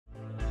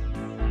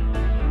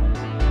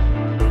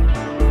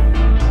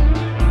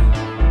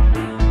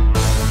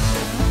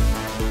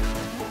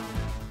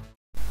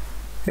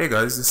Hey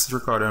guys, this is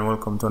Ricardo and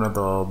welcome to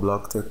another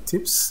Blog Tech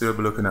Tips. Today we'll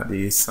be looking at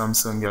the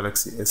Samsung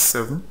Galaxy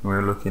S7.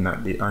 We're looking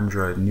at the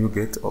Android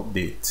Nougat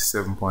update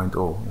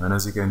 7.0, and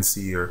as you can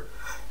see here,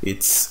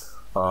 it's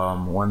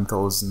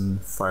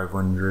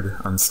 1500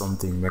 and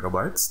something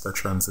megabytes. That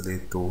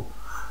translates to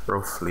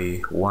roughly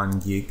 1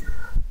 gig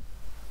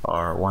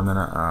or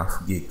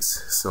 1.5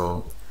 gigs.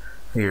 So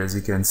here, as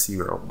you can see,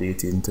 we're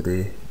updating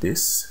today.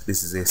 This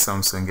is a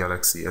Samsung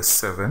Galaxy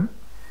S7,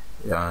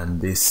 and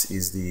this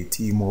is the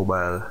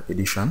T-mobile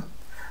edition.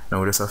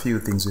 Now there's a few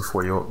things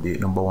before you update.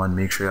 Number one,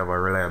 make sure you have a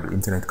reliable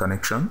internet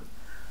connection.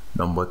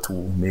 Number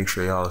two, make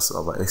sure you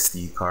also have a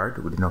SD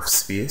card with enough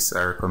space.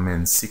 I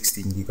recommend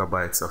 16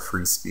 gigabytes of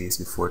free space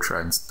before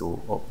trying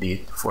to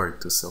update for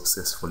it to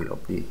successfully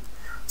update,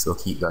 so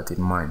keep that in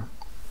mind.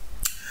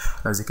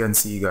 As you can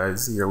see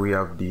guys, here we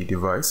have the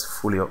device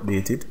fully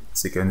updated.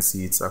 As you can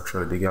see, it's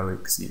actually the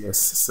Galaxy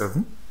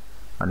S7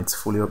 and it's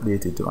fully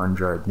updated to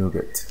Android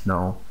Nougat.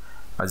 Now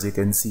as you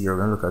can see, you're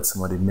going to look at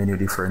some of the menu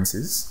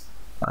differences,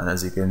 and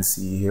as you can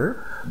see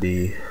here,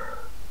 the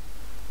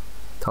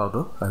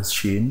toggle has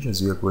changed.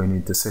 As we are going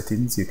into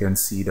settings, you can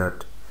see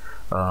that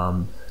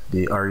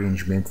the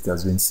arrangement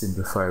has been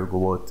simplified.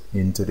 Go out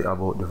into the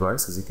about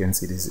device. As you can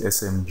see, this is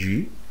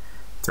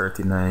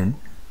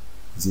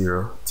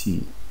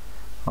SM-G930T.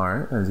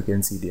 Alright, as you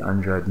can see, the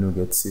Android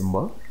Nougat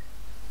symbol.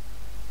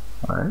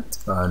 Alright,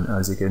 and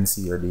as you can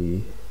see here,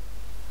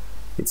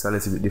 it's a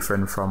little bit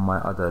different from my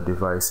other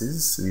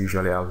devices. We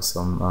usually have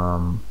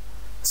some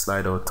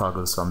slide out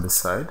toggles from the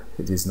side.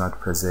 It is not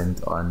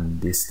present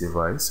on this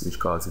device, which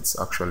causes it's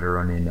actually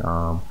running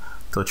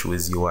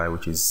TouchWiz UI,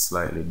 which is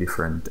slightly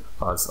different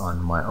as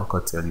on my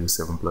Alcatel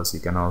U7 Plus. You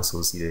can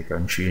also see they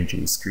can change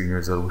the screen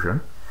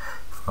resolution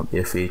from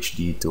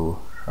FHD to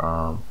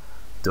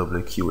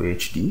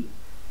WQHD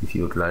if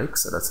you would like.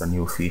 So that's a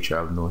new feature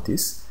I've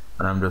noticed,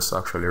 and I'm just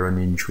actually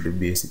running through the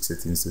basic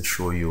settings to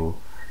show you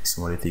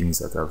some of the things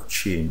that have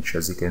changed.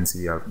 As you can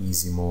see, you have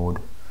easy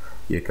mode.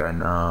 You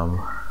can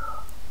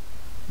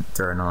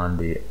turn on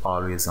the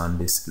always on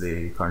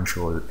display,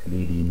 control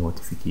LED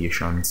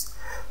notifications,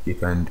 you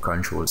can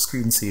control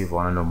screensaver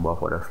and a number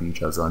of other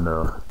features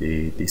under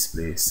the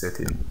display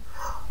setting.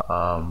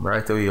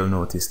 Right away you'll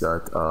notice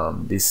that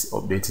this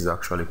update is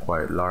actually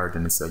quite large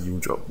and it's a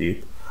huge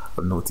update.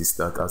 I've noticed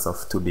that as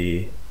of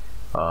today,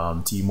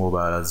 T-Mobile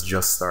has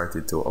just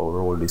started to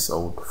roll this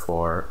out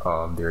for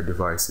their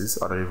devices.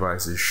 Other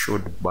devices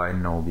should by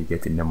now be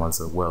getting them as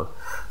well,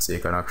 so you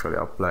can actually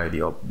apply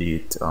the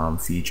update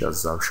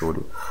features I've showed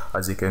you.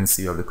 As you can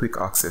see, you have the quick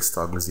access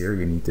toggles here.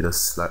 You need to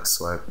just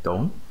swipe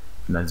down,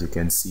 and as you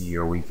can see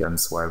here, we can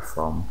swipe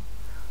from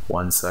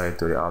one side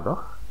to the other.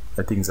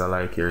 The things I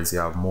like here is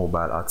you have mobile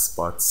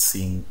hotspot,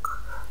 sync,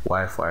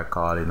 Wi-Fi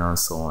calling, and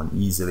so on,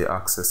 easily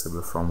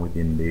accessible from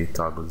within the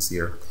toggles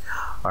here.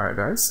 Alright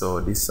guys, so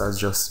this has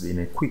just been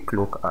a quick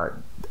look at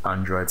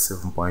Android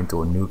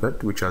 7.0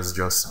 Nougat, which has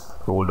just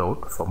rolled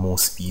out for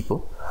most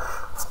people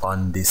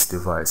on this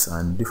device,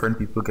 and different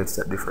people get it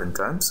at different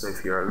times. So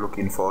if you're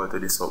looking forward to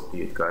this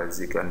update guys,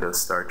 you can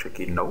just start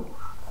checking now.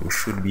 You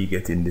should be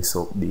getting this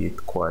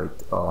update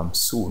quite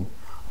soon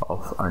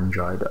of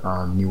Android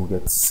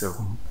Nougat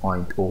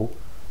 7.0,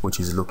 which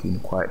is looking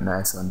quite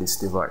nice on this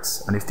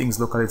device. And if things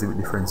look a little bit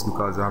different, it's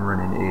because I'm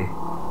running a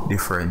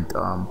different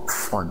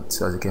font.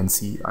 So as you can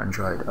see,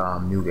 Android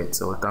Nougat.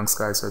 So thanks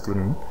guys for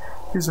tuning in.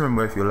 Please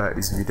remember, if you like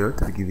this video,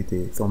 to give it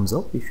a thumbs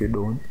up. If you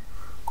don't,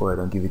 go ahead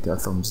and give it a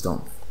thumbs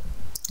down.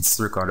 It's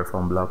Ricardo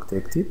from Blog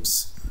Tech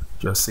Tips,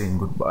 just saying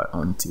goodbye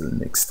until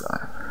next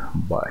time.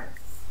 Bye.